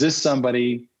 is this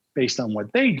somebody based on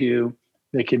what they do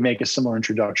that can make a similar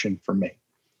introduction for me?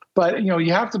 But,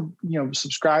 you have to,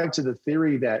 subscribe to the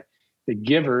theory that the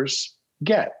givers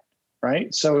get,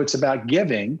 right? So it's about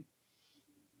giving,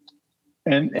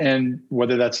 and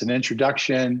whether that's an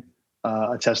introduction,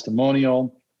 a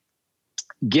testimonial,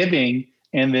 giving,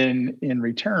 and then in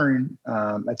return,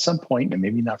 at some point, and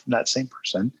maybe not from that same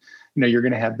person, you're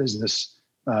going to have business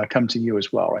come to you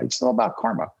as well, right? It's all about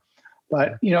karma.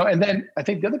 But, and then I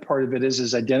think the other part of it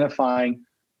is identifying,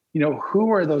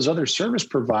 who are those other service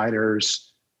providers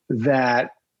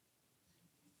that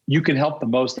you can help the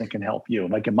most and can help you.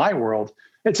 Like in my world,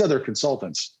 it's other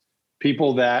consultants,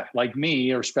 people that like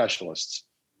me are specialists,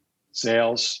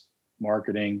 sales,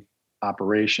 marketing,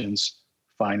 operations,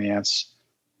 finance,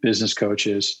 business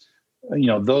coaches.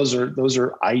 Those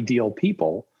are ideal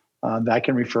people that I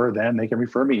can refer them. They can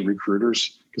refer me,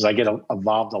 recruiters, because I get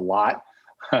involved a lot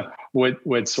with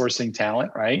sourcing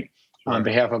talent, right? Sure. On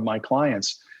behalf of my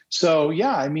clients. So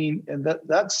yeah, I mean, but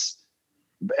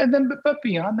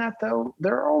beyond that though,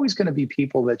 there are always going to be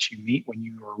people that you meet when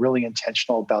you are really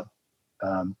intentional about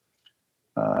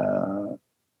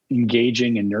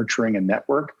engaging and nurturing a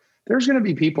network. There's going to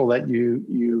be people that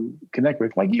you connect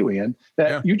with, like you, Ian,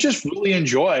 that you just really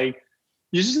enjoy.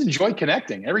 You just enjoy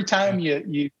connecting. Every time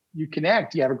you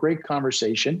connect, you have a great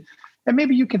conversation, and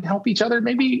maybe you can help each other.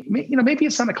 Maybe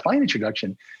it's not a client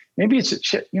introduction. Maybe it's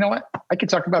shit. You know what? I could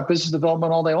talk about business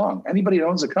development all day long. Anybody who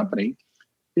owns a company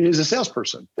is a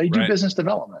salesperson. They do business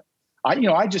development.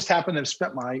 I just happen to have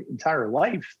spent my entire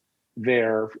life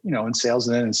there, in sales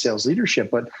and then in sales leadership.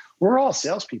 But we're all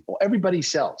salespeople. Everybody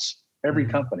sells. Every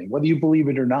company, whether you believe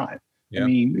it or not. Yeah. I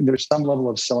mean, there's some level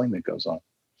of selling that goes on.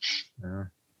 Yeah,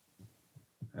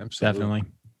 absolutely. Definitely.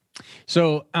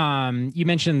 So you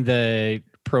mentioned the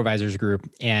Provisors Group,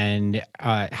 and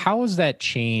how has that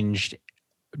changed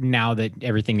now that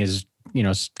everything is,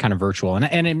 kind of virtual?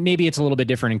 And maybe it's a little bit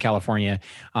different in California.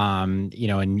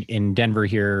 In Denver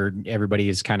here, everybody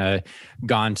has kind of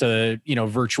gone to,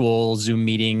 virtual Zoom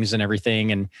meetings and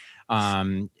everything. And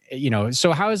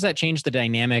so how has that changed the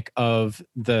dynamic of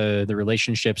the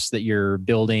relationships that you're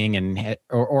building, and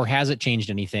or has it changed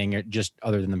anything just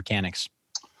other than the mechanics?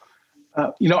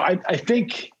 I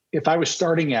think if I was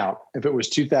starting out, if it was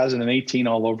 2018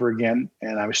 all over again,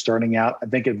 and I was starting out, I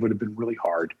think it would have been really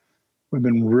hard. It would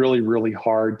have been really, really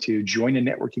hard to join a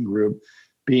networking group,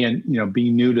 be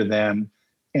new to them,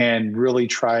 and really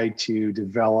try to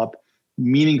develop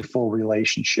meaningful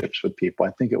relationships with people.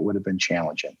 I think it would have been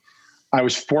challenging. I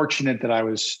was fortunate that I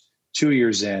was 2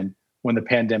 years in when the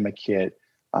pandemic hit,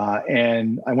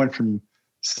 and I went from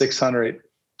 600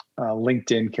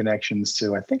 LinkedIn connections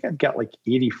to, I think I've got like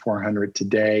 8,400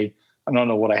 today. I don't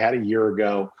know what I had a year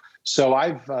ago. So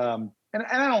I've, I'm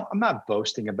not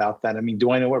boasting about that. I mean,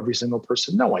 do I know every single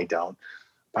person? No, I don't.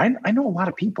 But I know a lot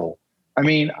of people. I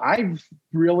mean, I've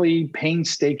really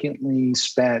painstakingly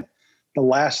spent the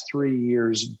last 3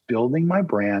 years building my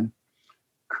brand,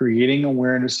 creating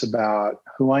awareness about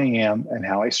who I am and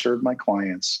how I serve my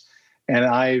clients. And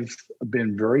I've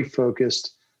been very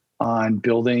focused on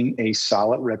building a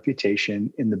solid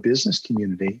reputation in the business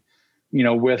community,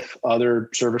 with other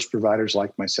service providers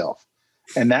like myself.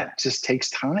 And that just takes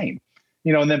time,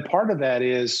 and then part of that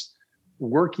is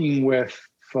working with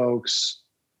folks,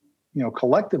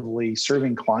 collectively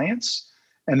serving clients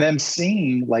and then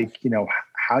seeing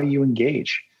how you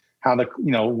engage, how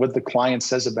what the client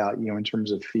says about you in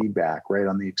terms of feedback, right,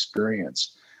 on the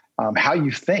experience, how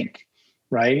you think,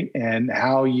 right, and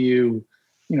how you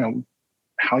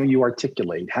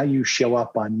articulate, how you show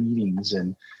up on meetings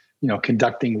and,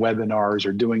 conducting webinars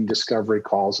or doing discovery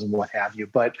calls and what have you.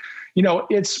 But,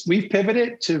 we've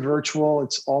pivoted to virtual.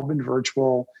 It's all been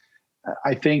virtual.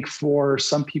 I think for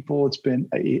some people,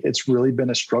 it's really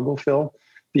been a struggle, Phil,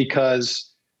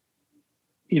 because,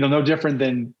 no different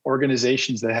than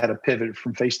organizations that had to pivot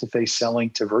from face-to-face selling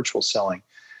to virtual selling.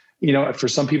 For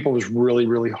some people, it was really,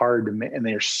 really hard and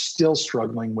they're still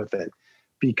struggling with it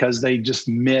because they just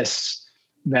miss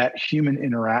that human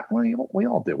interaction. We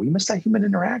all do. We miss that human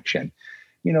interaction.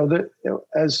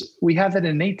 As we have that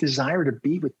innate desire to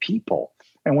be with people.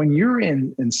 And when you're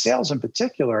in sales in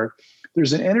particular,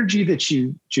 there's an energy that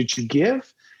you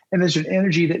give, and there's an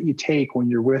energy that you take when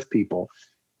you're with people.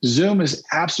 Zoom is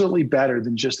absolutely better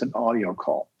than just an audio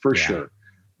call, for sure.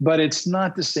 But it's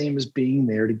not the same as being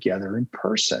there together in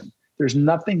person. There's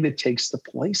nothing that takes the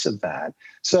place of that.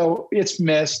 So it's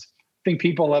missed. I think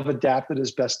people have adapted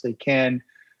as best they can.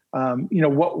 Most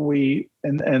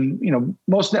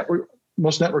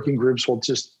networking groups will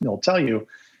just tell you,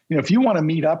 if you want to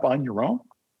meet up on your own,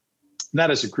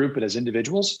 not as a group but as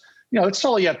individuals, it's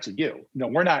totally up to you.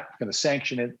 We're not going to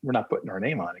sanction it. We're not putting our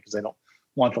name on it because I don't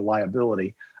want the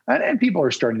liability. And people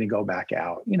are starting to go back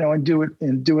out, and do it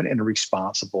in a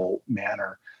responsible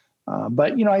manner.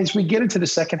 But as we get into the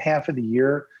second half of the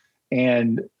year,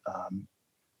 and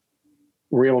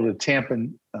we're able to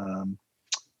tampen,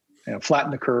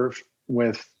 flatten the curve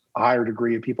with a higher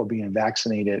degree of people being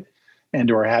vaccinated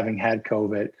and/or having had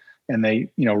COVID, and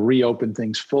they reopen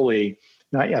things fully.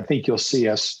 I think you'll see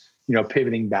us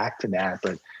pivoting back to that.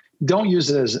 But don't use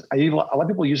it as a lot of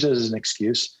people use it as an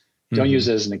excuse. Don't use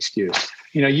it as an excuse.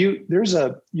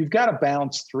 You've got to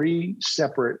balance three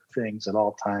separate things at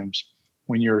all times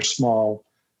when you're a small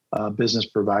business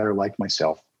provider like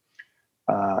myself.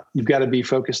 You've got to be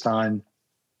focused on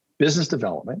business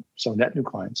development, so net new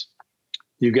clients.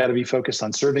 You've got to be focused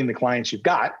on serving the clients you've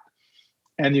got,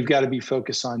 and you've got to be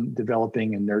focused on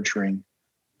developing and nurturing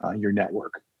your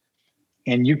network.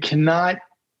 And you cannot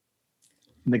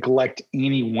neglect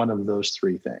any one of those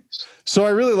three things. So I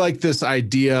really like this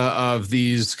idea of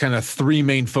these kind of three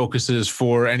main focuses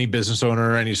for any business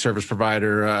owner, any service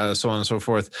provider, so on and so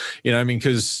forth.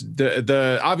 Because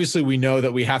the obviously we know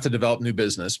that we have to develop new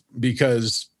business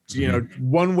because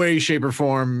one way, shape, or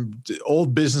form,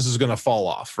 old business is going to fall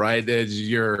off, right?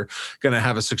 You're going to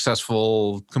have a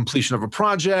successful completion of a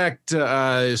project.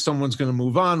 Someone's going to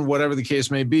move on, whatever the case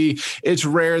may be. It's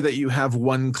rare that you have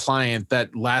one client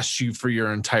that lasts you for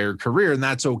your entire career, and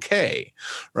that's okay,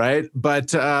 right?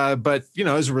 But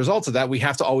as a result of that, we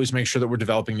have to always make sure that we're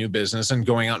developing new business and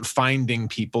going out and finding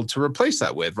people to replace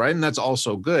that with, right? And that's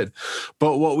also good.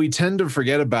 But what we tend to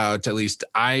forget about, at least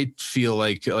I feel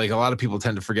like a lot of people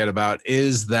tend to forget about,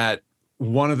 is that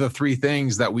one of the three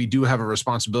things that we do have a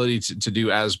responsibility to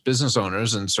do as business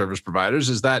owners and service providers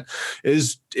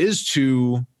is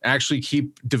to actually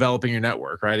keep developing your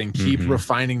network, right? And keep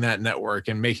refining that network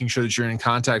and making sure that you're in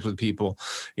contact with people,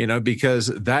 because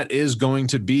that is going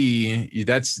to be,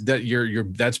 that's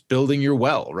building your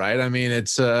well, right? I mean,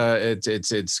 it's going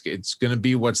to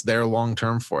be what's there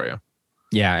long-term for you.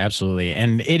 Yeah, absolutely.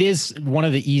 And it is one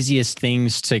of the easiest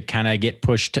things to kind of get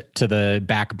pushed to the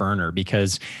back burner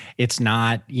because it's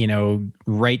not,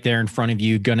 right there in front of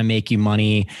you, going to make you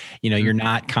money. You're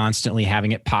not constantly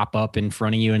having it pop up in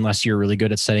front of you unless you're really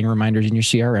good at setting reminders in your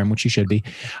CRM, which you should be.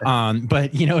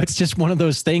 But it's just one of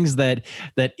those things that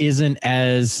isn't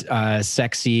as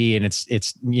sexy, and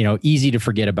it's easy to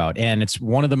forget about. And it's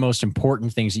one of the most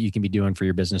important things that you can be doing for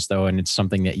your business, though. And it's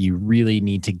something that you really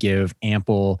need to give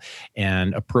ample and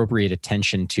appropriate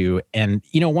attention to. And,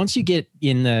 once you get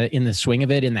in the swing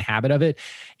of it, in the habit of it,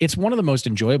 it's one of the most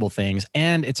enjoyable things.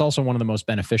 And it's also one of the most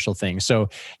beneficial things. So,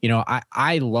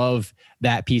 I love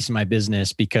that piece of my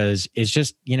business because it's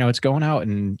just, it's going out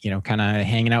and, kind of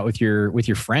hanging out with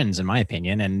your friends, in my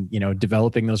opinion, and,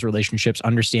 developing those relationships,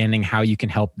 understanding how you can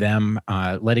help them,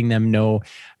 letting them know,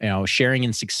 sharing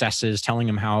in successes, telling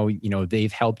them how,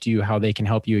 they've helped you, how they can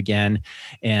help you again.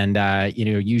 And,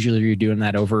 usually you're doing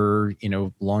that over,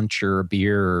 lunch or a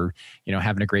beer or,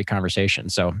 having a great conversation.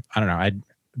 So I don't know.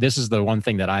 This is the one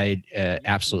thing that I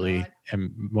absolutely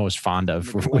am most fond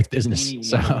of with business.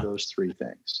 So one of those three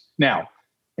things. Now,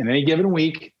 in any given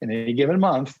week, in any given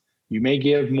month, you may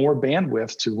give more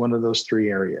bandwidth to one of those three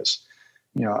areas.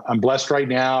 I'm blessed right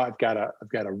now. I've got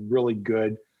a really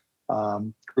good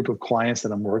group of clients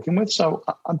that I'm working with. So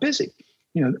I'm busy,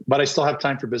 but I still have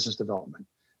time for business development,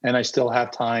 and I still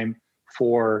have time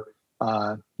for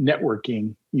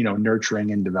networking,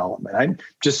 nurturing and development. I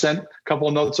just sent a couple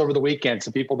of notes over the weekend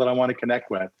to people that I want to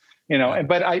connect with,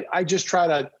 but I just try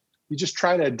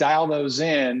to dial those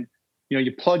in,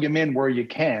 you plug them in where you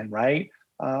can, right?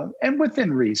 And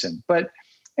within reason, but,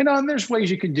 and there's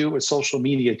ways you can do it with social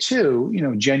media too,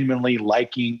 genuinely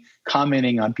liking,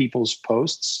 commenting on people's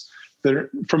posts that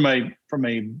are from a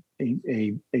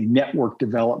network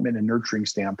development and nurturing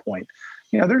standpoint.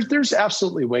 There's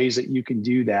absolutely ways that you can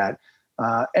do that.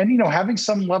 And, having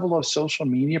some level of social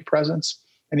media presence.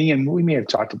 And Ian, we may have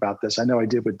talked about this. I know I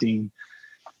did with Dean.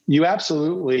 You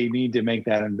absolutely need to make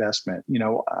that investment.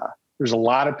 There's a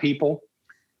lot of people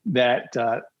that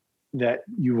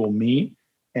you will meet,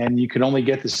 and you can only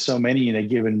get to so many in a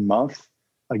given month,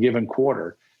 a given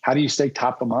quarter. How do you stay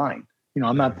top of mind?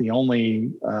 I'm not the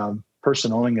only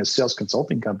person owning a sales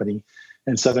consulting company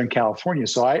in Southern California.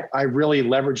 So I really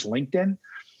leverage LinkedIn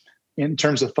in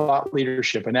terms of thought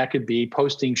leadership. And that could be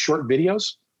posting short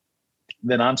videos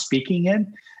that I'm speaking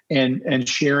in and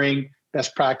sharing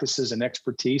best practices and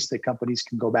expertise that companies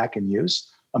can go back and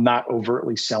use. I'm not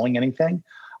overtly selling anything.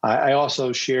 I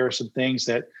also share some things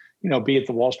that, be it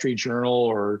the Wall Street Journal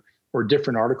or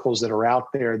different articles that are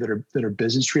out there that are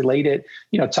business related,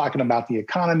 talking about the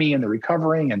economy and the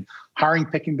recovering and hiring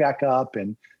picking back up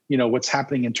and, what's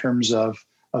happening in terms of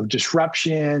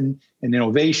disruption and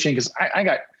innovation. Because I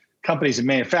got companies in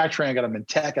manufacturing, I got them in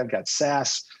tech, I've got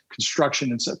SaaS,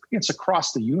 construction, and so it's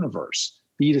across the universe,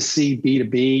 B2C,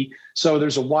 B2B. So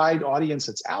there's a wide audience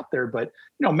that's out there, but,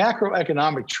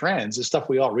 macroeconomic trends is stuff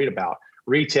we all read about,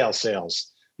 retail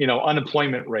sales,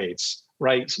 unemployment rates,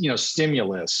 right?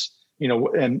 Stimulus,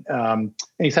 and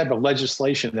any type of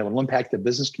legislation that will impact the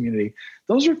business community.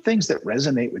 Those are things that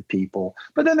resonate with people.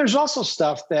 But then there's also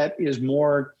stuff that is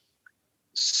more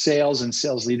sales and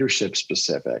sales leadership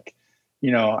specific,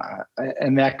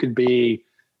 and that could be,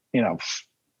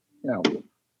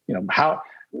 how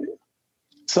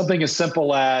something as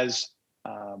simple as,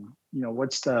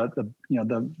 what's the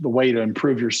way to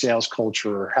improve your sales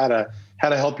culture, or how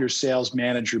to help your sales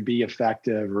manager be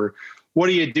effective, or what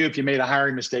do you do if you made a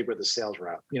hiring mistake with a sales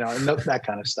rep, and that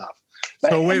kind of stuff.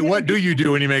 So wait, what do you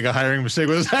do when you make a hiring mistake?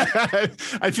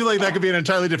 I feel like that could be an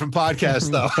entirely different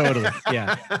podcast, though. Totally,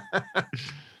 yeah.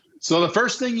 So the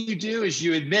first thing you do is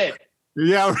you admit.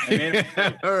 Yeah. Right.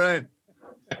 All right.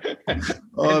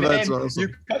 Oh, that's awesome.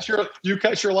 You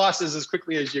cut your losses as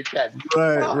quickly as you can.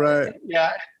 Right.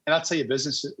 Yeah, and I'll tell you,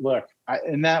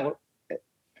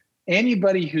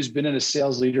 anybody who's been in a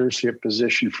sales leadership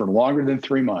position for longer than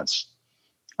 3 months.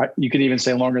 You could even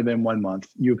say longer than 1 month.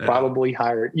 You have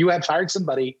hired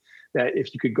somebody that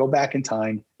if you could go back in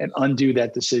time and undo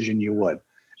that decision, you would.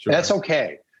 Sure. That's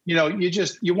okay.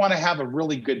 You want to have a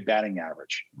really good batting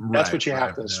average. That's what you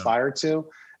have to aspire to,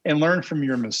 and learn from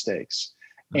your mistakes.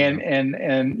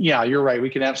 And yeah, you're right. We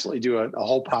can absolutely do a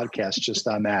whole podcast just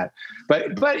on that.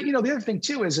 But the other thing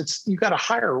too is you got to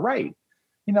hire right.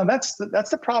 That's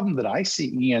the problem that I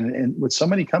see, Ian, and with so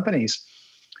many companies.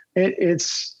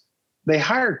 They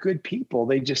hire good people.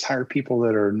 They just hire people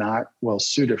that are not well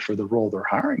suited for the role they're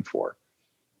hiring for.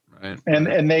 Right.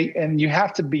 And you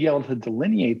have to be able to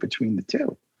delineate between the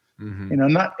two.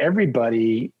 Mm-hmm. Not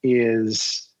everybody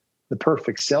is the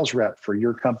perfect sales rep for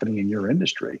your company and your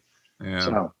industry. Yeah.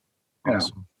 So,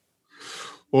 awesome.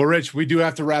 Well, Rich, we do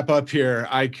have to wrap up here.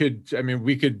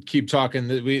 We could keep talking.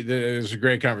 There's a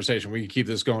great conversation. We can keep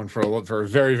this going for a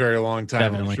very, very long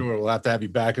time. Definitely. I'm sure we'll have to have you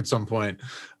back at some point.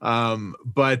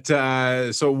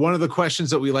 So one of the questions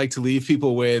that we like to leave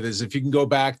people with is, if you can go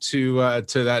back to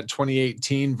that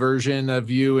 2018 version of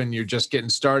you and you're just getting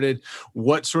started,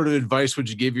 what sort of advice would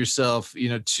you give yourself,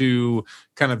 to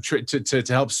kind of to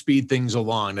help speed things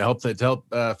along, to help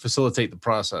facilitate the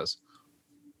process?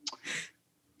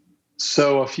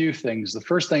 So a few things. The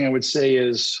first thing I would say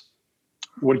is,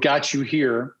 what got you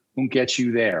here won't get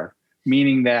you there,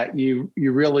 meaning that you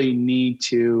really need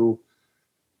to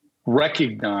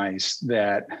recognize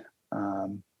that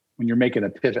when you're making a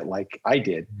pivot like I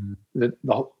did, that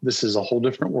this is a whole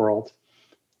different world,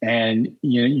 and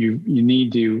you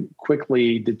need to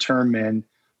quickly determine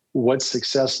what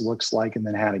success looks like and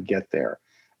then how to get there.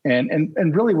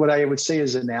 And really what I would say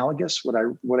is analogous, what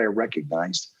I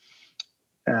recognized.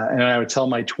 And I would tell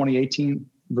my 2018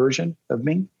 version of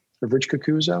me, of Rich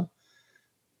Cocuzzo,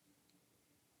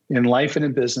 in life and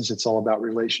in business, it's all about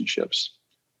relationships.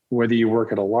 Whether you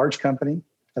work at a large company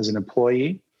as an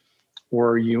employee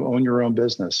or you own your own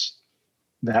business,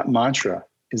 that mantra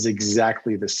is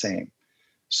exactly the same.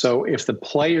 So if the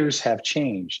players have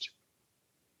changed,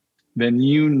 then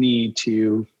you need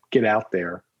to get out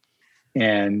there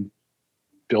and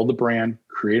build a brand,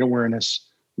 create awareness,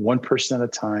 one person at a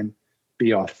time.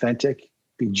 Be authentic,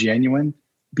 be genuine,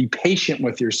 be patient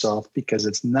with yourself, because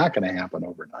it's not going to happen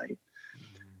overnight.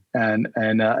 And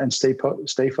stay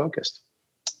focused.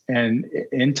 And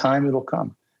in time, it'll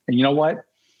come. And you know what?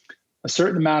 A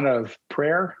certain amount of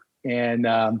prayer and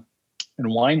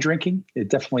wine drinking, it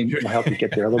definitely will help you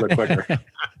get there a little bit quicker.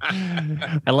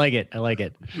 I like it.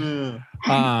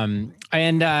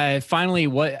 And finally,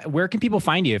 where can people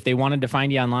find you if they wanted to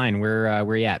find you online? Where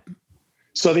are you at?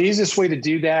 So the easiest way to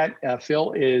do that,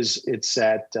 Phil, it's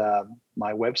at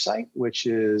my website, which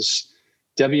is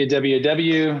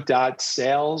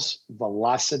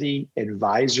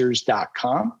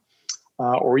www.salesvelocityadvisors.com.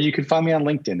 Or you can find me on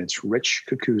LinkedIn. It's Rich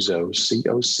Cocuzzo,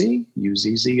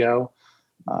 Cocuzzo.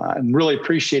 And really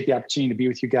appreciate the opportunity to be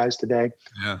with you guys today.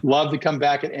 Yeah. Love to come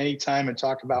back at any time and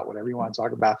talk about whatever you want to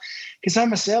talk about, because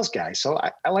I'm a sales guy. So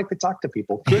I like to talk to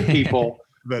people, good people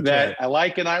that right. I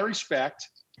like and I respect.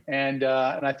 And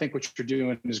I think what you're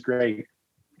doing is great,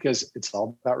 because it's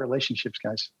all about relationships,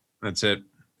 guys. That's it.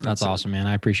 That's awesome, man.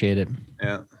 I appreciate it.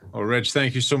 Yeah. Well, Rich,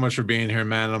 thank you so much for being here,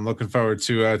 man. I'm looking forward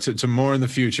to more in the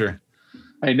future.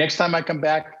 Hey, next time I come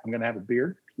back, I'm going to have a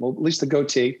beard, well, at least a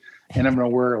goatee, and I'm going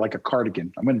to wear like a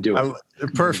cardigan. I'm going to do it.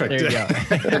 Perfect. There you go.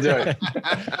 Do it.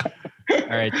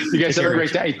 All right. You guys have a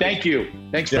great day. Thank you.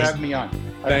 Thanks for having me on.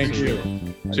 Thank you.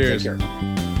 Cheers.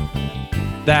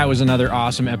 That was another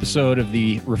awesome episode of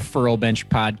the Referral Bench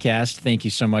podcast. Thank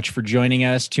you so much for joining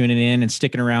us, tuning in, and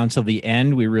sticking around till the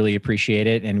end. We really appreciate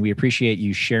it, and we appreciate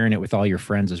you sharing it with all your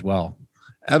friends as well.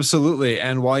 Absolutely.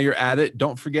 And while you're at it,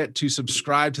 don't forget to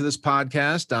subscribe to this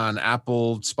podcast on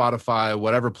Apple, Spotify,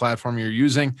 whatever platform you're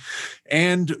using.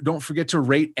 And don't forget to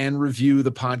rate and review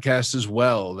the podcast as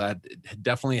well. That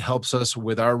definitely helps us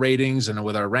with our ratings and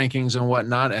with our rankings and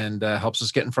whatnot, and helps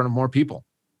us get in front of more people.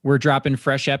 We're dropping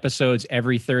fresh episodes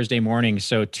every Thursday morning,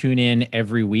 so tune in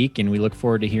every week, and we look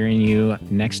forward to hearing you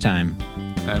next time.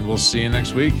 And we'll see you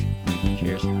next week.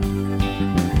 Cheers.